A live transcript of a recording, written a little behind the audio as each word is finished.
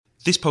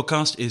This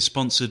podcast is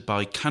sponsored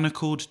by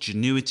Canaccord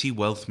Genuity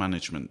Wealth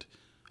Management,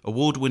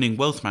 award-winning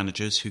wealth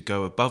managers who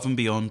go above and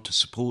beyond to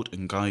support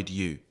and guide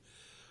you.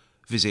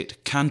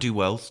 Visit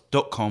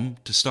candowealth.com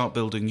to start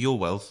building your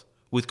wealth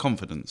with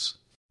confidence.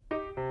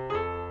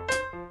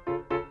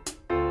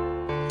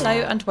 Hello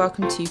and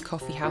welcome to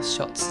Coffee House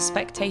Shots, the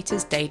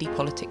Spectator's daily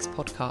politics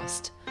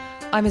podcast.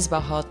 I'm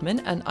Isabel Hardman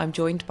and I'm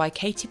joined by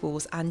Katie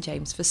Balls and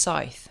James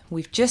Forsyth.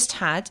 We've just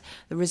had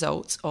the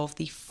results of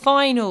the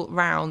final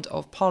round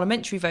of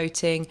parliamentary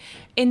voting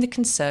in the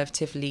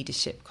Conservative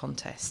leadership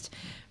contest.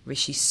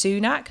 Rishi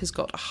Sunak has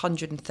got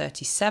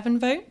 137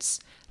 votes,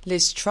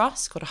 Liz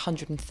Truss got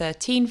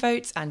 113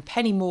 votes, and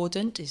Penny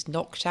Mordaunt is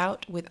knocked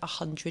out with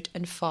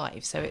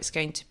 105. So it's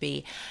going to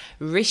be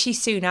Rishi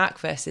Sunak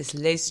versus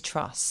Liz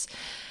Truss.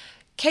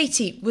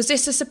 Katie, was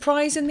this a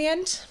surprise in the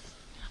end?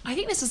 I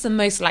think this was the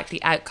most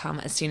likely outcome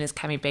as soon as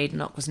Kemi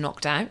Badenoch was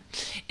knocked out,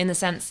 in the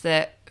sense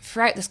that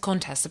throughout this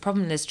contest, the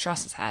problem Liz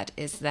Truss has had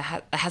is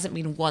there hasn't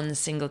been one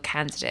single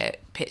candidate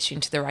pitching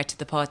to the right of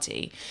the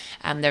party.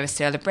 There was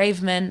Suella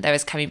Braverman, there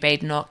was Kemi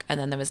Badenoch, and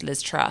then there was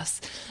Liz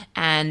Truss.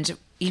 And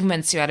even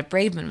when Suella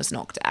Braverman was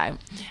knocked out,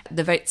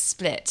 the vote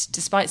split,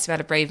 despite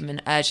Suella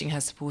Braverman urging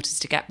her supporters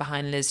to get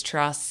behind Liz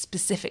Truss,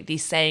 specifically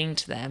saying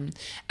to them,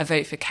 a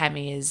vote for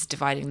Kemi is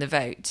dividing the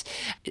vote.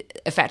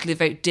 Effectively,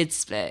 the vote did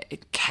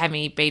split.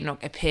 Kemi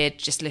Badenoch appeared,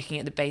 just looking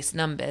at the base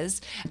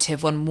numbers, to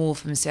have won more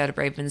from Suella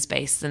Braverman's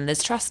base than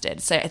Liz Truss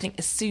did. So I think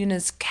as soon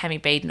as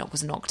Kemi Badenoch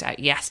was knocked out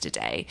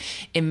yesterday,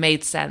 it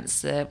made sense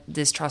that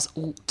Liz Truss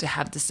ought to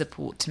have the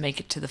support to make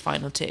it to the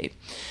final two.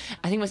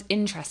 I think what's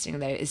interesting,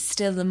 though, is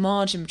still the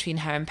margin between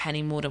her and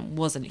Penny Mordaunt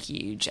wasn't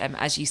huge.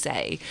 As you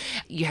say,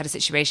 you had a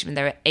situation when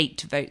there were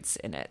 8 votes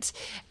in it,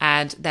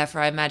 and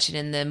therefore I imagine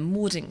in the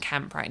Mordaunt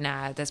camp right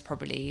now there's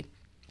probably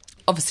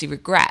obviously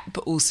regret,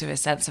 but also a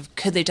sense of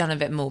could they done a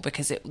bit more,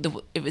 because it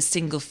was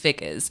single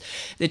figures,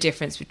 the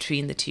difference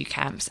between the two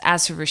camps.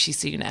 As for Rishi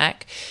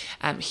Sunak,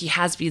 he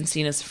has been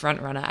seen as a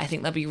front runner. I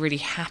think they'll be really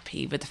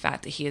happy with the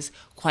fact that he is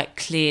quite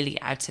clearly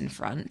out in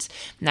front.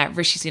 Now,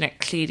 Rishi Sunak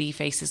clearly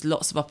faces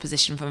lots of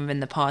opposition from within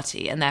the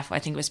party, and therefore I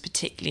think it was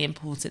particularly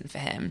important for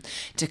him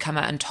to come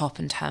out on top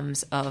in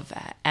terms of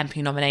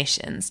MP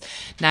nominations.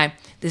 Now,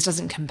 this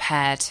doesn't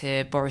compare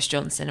to Boris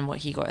Johnson and what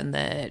he got in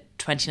the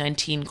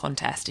 2019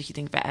 contest, if you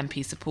think about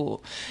MP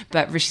support.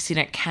 But Rishi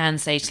Sunak can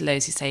say to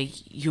those who say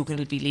you're going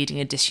to be leading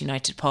a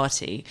disunited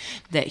party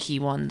that he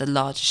won the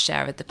largest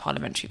share of the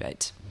parliamentary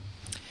vote.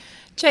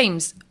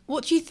 James,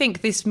 what do you think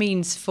this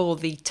means for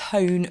the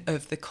tone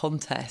of the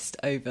contest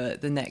over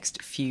the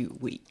next few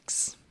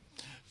weeks?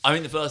 I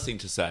think the first thing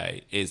to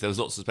say is there was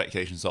lots of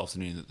speculation this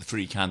afternoon that the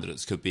 3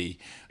 candidates could be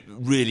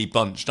really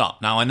bunched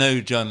up. Now, I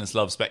know journalists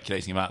love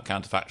speculating about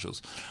counterfactuals,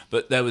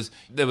 but there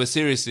were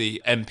seriously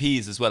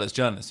MPs as well as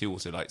journalists who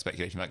also like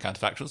speculating about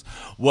counterfactuals,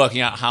 working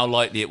out how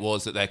likely it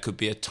was that there could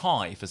be a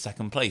tie for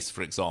second place,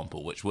 for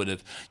example, which would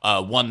have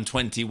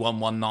 120,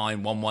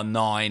 119,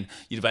 119.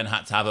 You'd then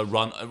had to have a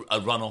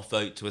runoff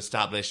vote to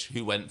establish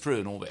who went through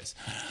and all this.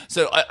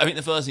 So I think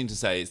the first thing to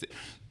say is that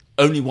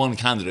only one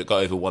candidate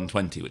got over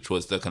 120, which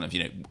was the kind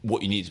of,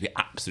 what you need to be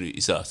absolutely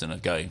certain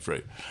of going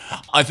through.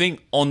 I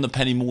think on the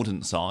Penny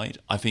Mordaunt side,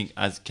 I think,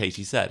 as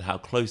Katie said, how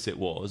close it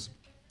was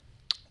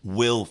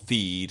will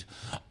feed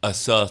a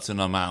certain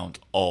amount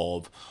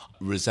of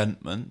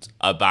resentment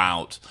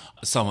about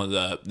some of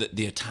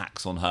the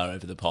attacks on her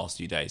over the past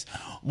few days.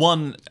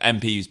 One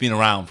MP who's been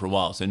around for a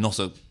while, so not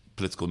a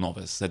political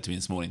novice, said to me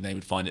this morning they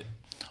would find it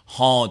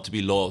hard to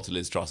be loyal to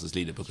Liz Truss as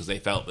leader because they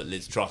felt that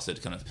Liz Truss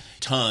had kind of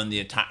turned the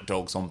attack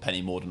dogs on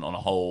Penny Mordaunt on a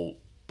whole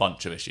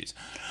bunch of issues,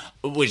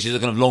 which is a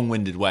kind of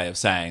long-winded way of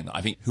saying that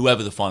I think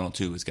whoever the final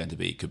two is going to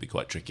be could be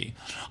quite tricky.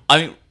 I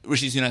think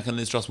Rishi Sunak and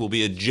Liz Truss will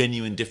be a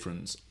genuine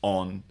difference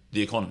on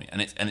the economy,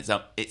 and it's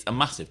a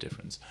massive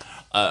difference.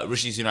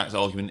 Rishi Sunak's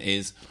argument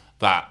is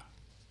that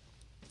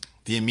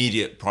the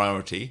immediate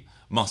priority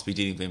must be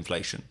dealing with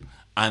inflation,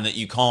 and that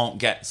you can't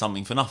get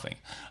something for nothing.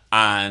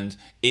 And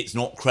it's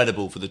not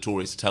credible for the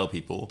Tories to tell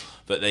people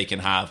that they can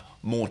have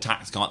more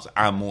tax cuts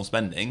and more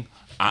spending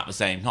at the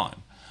same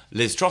time.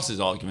 Liz Truss's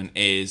argument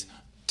is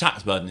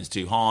tax burden is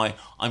too high.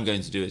 I'm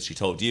going to do as she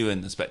told you in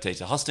the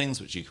Spectator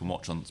hustings, which you can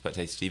watch on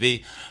Spectator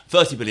TV,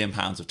 £30 billion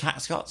of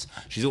tax cuts.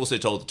 She's also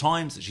told the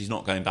Times that she's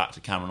not going back to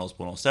Cameron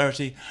Osborne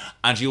austerity.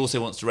 And she also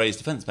wants to raise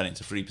defence spending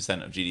to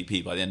 3% of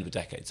GDP by the end of a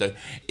decade. So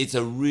it's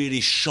a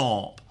really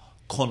sharp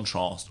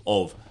contrast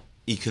of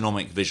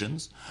economic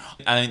visions.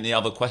 I think the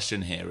other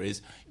question here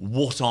is,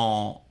 what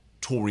are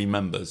Tory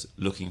members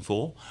looking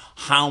for?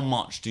 How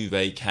much do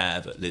they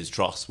care that Liz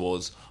Truss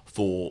was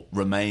for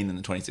Remain in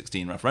the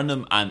 2016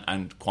 referendum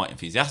and quite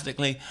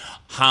enthusiastically?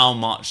 How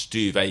much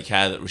do they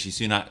care that Rishi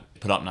Sunak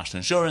put up national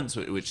insurance,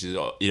 which is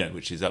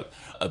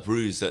a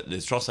bruise that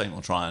Liz Truss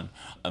will try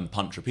and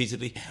punch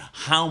repeatedly?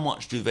 How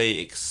much do they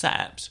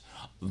accept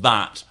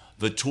that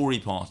the Tory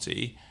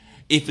party,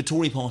 if the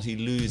Tory party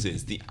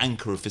loses the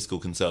anchor of fiscal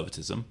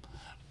conservatism,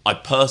 I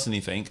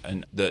personally think,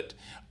 and that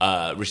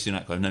Rishi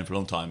Sunak, who I've known for a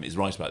long time, is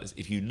right about this.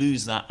 If you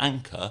lose that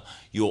anchor,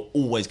 you're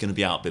always going to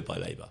be outbid by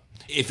Labour.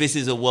 If this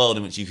is a world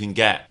in which you can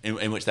get,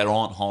 in which there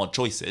aren't hard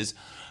choices,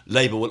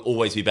 Labour will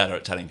always be better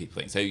at telling people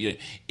things. So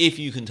if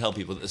you can tell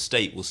people that the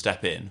state will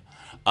step in,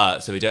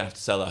 so they don't have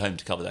to sell their home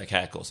to cover their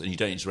care costs, and you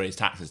don't need to raise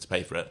taxes to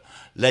pay for it,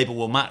 Labour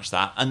will match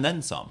that and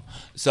then some.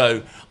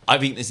 So I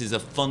think this is a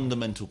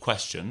fundamental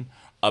question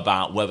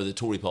about whether the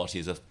Tory party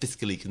is a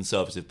fiscally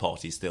conservative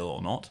party still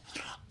or not.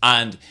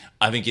 And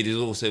I think it is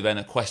also then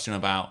a question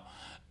about,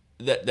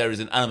 there is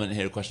an element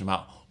here, a question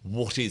about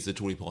what is the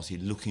Tory party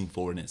looking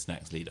for in its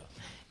next leader.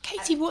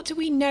 Katie, what do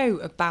we know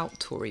about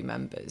Tory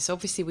members?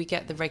 Obviously, we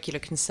get the regular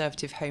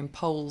Conservative Home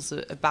polls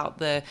about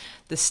the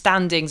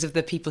standings of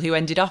the people who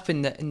ended up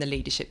in the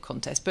leadership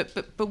contest.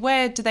 But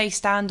where do they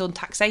stand on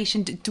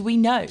taxation? Do we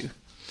know?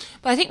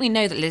 But I think we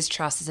know that Liz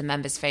Truss is a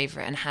member's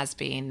favourite and has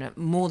been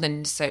more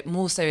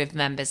so of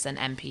members than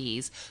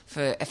MPs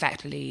for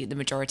effectively the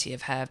majority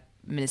of her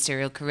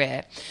ministerial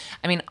career.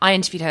 I mean, I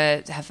interviewed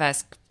her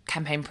first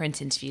campaign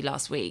print interview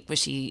last week, where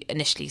she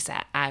initially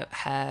set out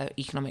her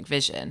economic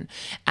vision,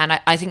 and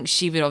I think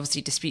she would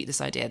obviously dispute this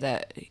idea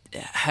that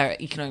her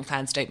economic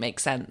plans don't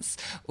make sense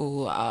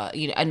or are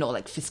not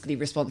like fiscally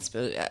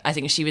responsible. I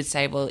think she would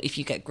say, well, if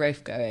you get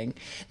growth going,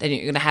 then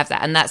you're going to have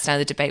that, and that's now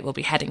the debate we'll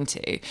be heading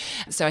to.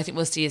 So I think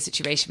we'll see a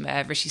situation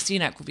where Rishi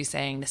Sunak will be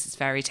saying this is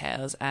fairy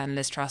tales, and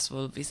Liz Truss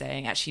will be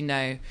saying, actually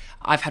no,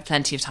 I've had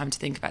plenty of time to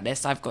think about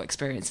this, I've got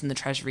experience in the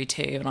Treasury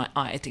too, and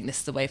I think this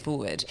is the way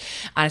forward.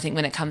 And I think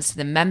when it comes to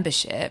the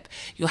membership,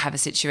 you'll have a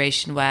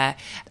situation where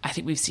I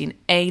think we've seen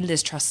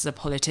Liz Truss as a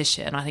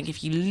politician. I think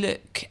if you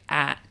look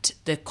at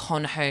the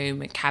Con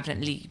Home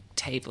Cabinet League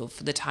table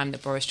for the time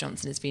that Boris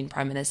Johnson has been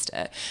Prime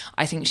Minister,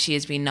 I think she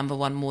has been number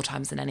one more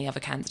times than any other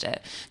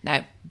candidate.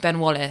 Now, Ben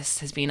Wallace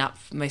has been up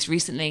most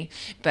recently,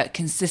 but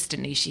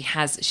consistently she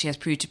has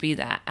proved to be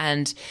that.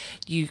 And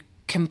you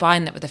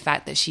combine that with the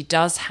fact that she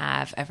does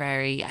have a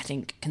very, I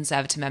think,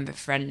 Conservative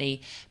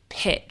member-friendly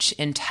pitch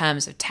in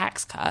terms of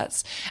tax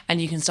cuts, and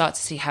you can start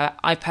to see how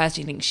I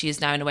personally think she is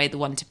now in a way the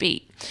one to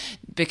beat,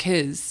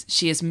 because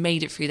she has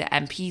made it through the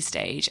MP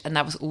stage, and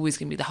that was always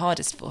going to be the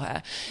hardest for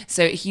her.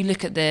 So if you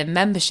look at the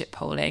membership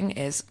polling,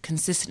 is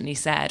consistently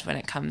said when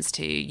it comes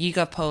to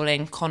YouGov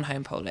polling, Con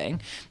Home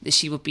polling, that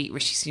she will beat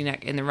Rishi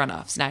Sunak in the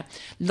runoffs. Now,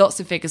 lots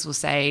of figures will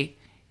say,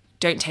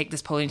 don't take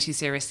this polling too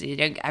seriously,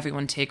 don't get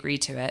everyone to agree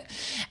to it,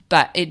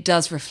 but it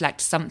does reflect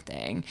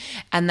something.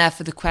 And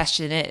therefore the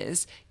question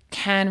is,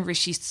 can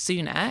Rishi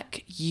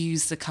Sunak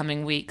use the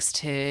coming weeks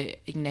to,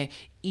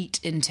 eat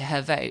into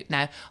her vote?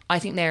 Now, I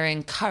think they're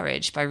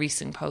encouraged by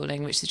recent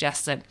polling, which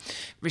suggests that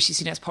Rishi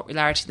Sunak's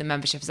popularity in the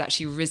membership has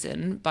actually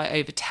risen by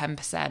over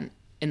 10%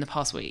 in the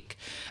past week.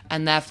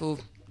 And therefore,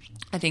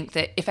 I think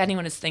that if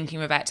anyone is thinking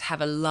we're about to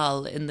have a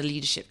lull in the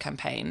leadership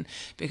campaign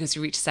because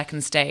we reach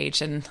second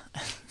stage, and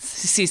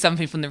see some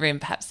people in the room,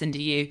 perhaps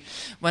Cindy, you,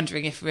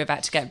 wondering if we're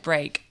about to get a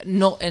break,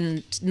 not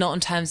in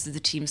terms of the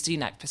Team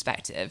Sunak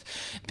perspective,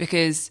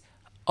 because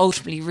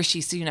ultimately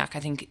Rishi Sunak, I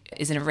think,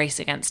 is in a race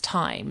against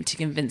time to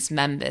convince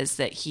members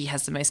that he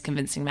has the most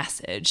convincing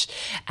message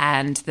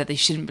and that they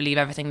shouldn't believe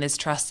everything Liz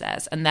Truss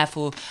says. And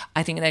therefore,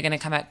 I think they're going to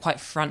come out quite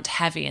front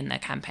heavy in their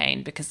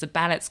campaign, because the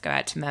ballots go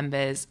out to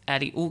members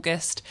early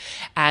August.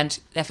 And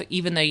therefore,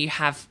 even though you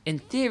have, in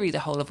theory,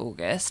 the whole of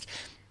August,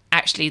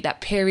 actually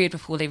that period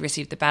before they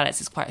receive the ballots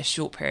is quite a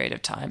short period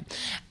of time.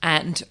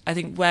 And I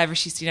think where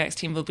Rishi Sunak's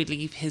team will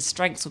believe his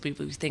strengths will be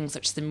with things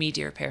such as the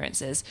media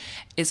appearances.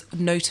 It's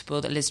notable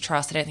that Liz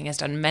Truss, I don't think, has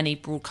done many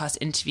broadcast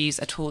interviews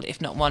at all,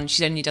 if not one.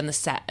 She's only done the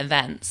set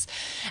events.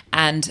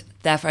 And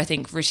therefore, I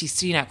think Rishi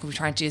Sunak will be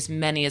trying to do as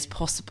many as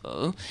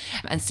possible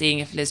and seeing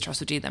if Liz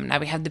Truss will do them. Now,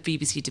 we had the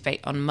BBC debate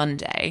on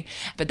Monday,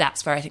 but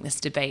that's where I think this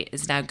debate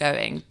is now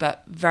going.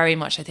 But very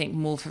much, I think,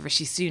 more for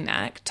Rishi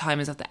Sunak, time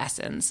is of the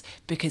essence,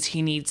 because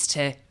he needs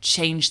to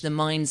change the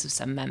minds of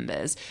some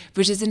members,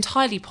 which is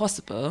entirely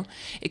possible.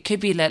 It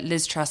could be that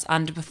Liz Truss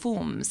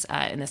underperforms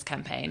in this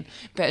campaign.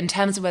 But in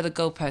terms of where the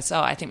goalposts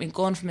are, I think we've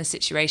gone from a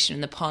situation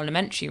in the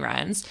parliamentary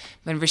rounds,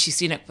 when Rishi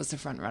Sunak was the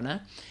front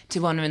runner, to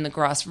one in the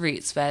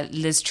grassroots, where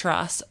Liz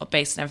Truss,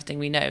 based on everything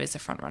we know, is the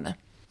front runner.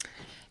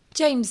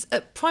 James,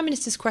 at Prime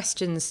Minister's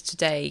Questions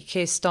today,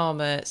 Keir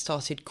Starmer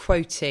started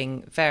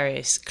quoting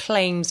various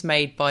claims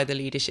made by the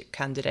leadership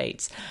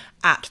candidates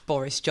at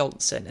Boris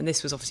Johnson. And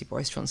this was obviously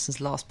Boris Johnson's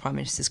last Prime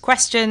Minister's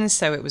Questions,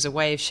 so it was a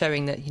way of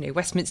showing that,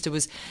 Westminster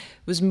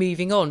was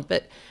moving on.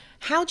 But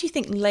how do you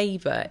think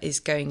Labour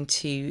is going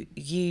to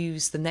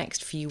use the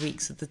next few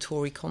weeks of the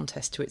Tory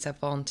contest to its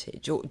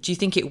advantage? Or do you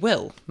think it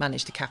will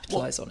manage to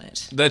capitalise on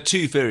it? There are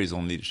two theories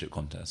on leadership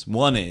contests.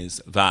 One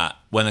is that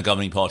when a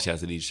governing party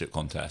has a leadership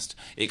contest,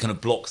 it kind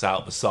of blocks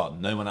out the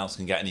sun. No one else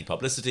can get any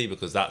publicity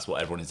because that's what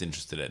everyone is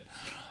interested in.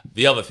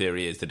 The other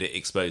theory is that it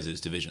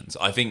exposes divisions.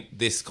 I think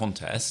this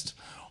contest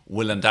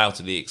will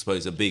undoubtedly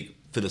expose a big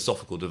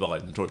philosophical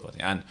divide in the Tory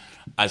party. And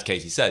as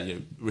Katie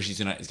said, Rishi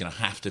Sunak is going to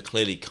have to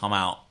clearly come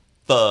out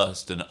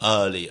first and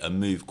early and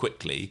move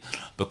quickly,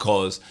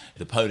 because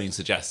the polling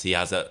suggests he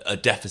has a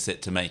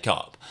deficit to make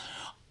up.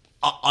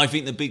 I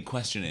think the big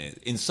question is,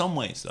 in some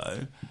ways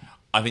though,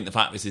 I think the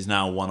fact this is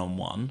now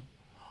one-on-one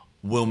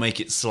will make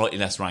it slightly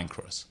less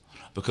rancorous.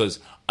 Because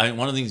I think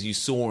one of the things you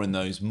saw in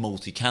those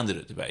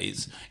multi-candidate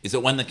debates is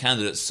that when the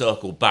candidates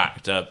circle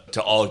back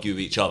to argue with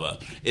each other,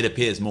 it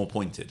appears more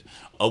pointed.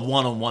 A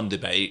one-on-one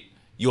debate,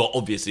 you're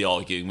obviously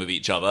arguing with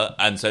each other,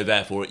 and so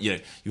therefore, you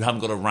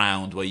haven't got a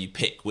round where you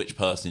pick which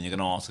person you're going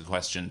to ask a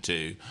question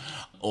to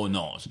or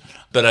not.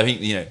 But I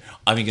think,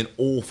 an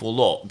awful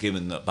lot,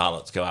 given that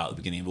ballots go out at the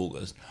beginning of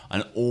August,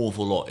 an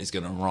awful lot is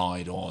going to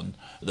ride on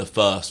the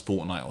first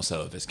fortnight or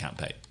so of this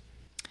campaign.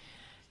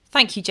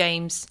 Thank you,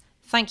 James.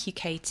 Thank you,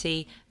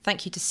 Katie.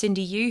 Thank you to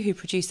Cindy Yu, who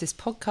produced this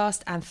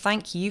podcast, and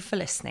thank you for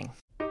listening.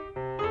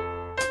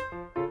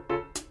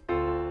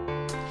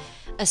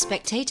 A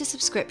Spectator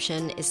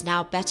subscription is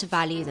now better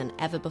value than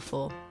ever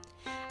before.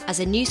 As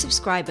a new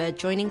subscriber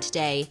joining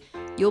today,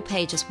 you'll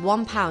pay just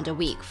 £1 a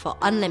week for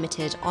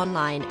unlimited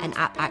online and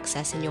app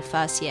access in your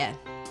first year.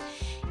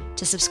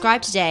 To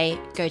subscribe today,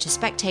 go to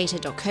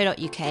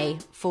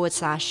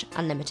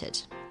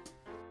spectator.co.uk/unlimited.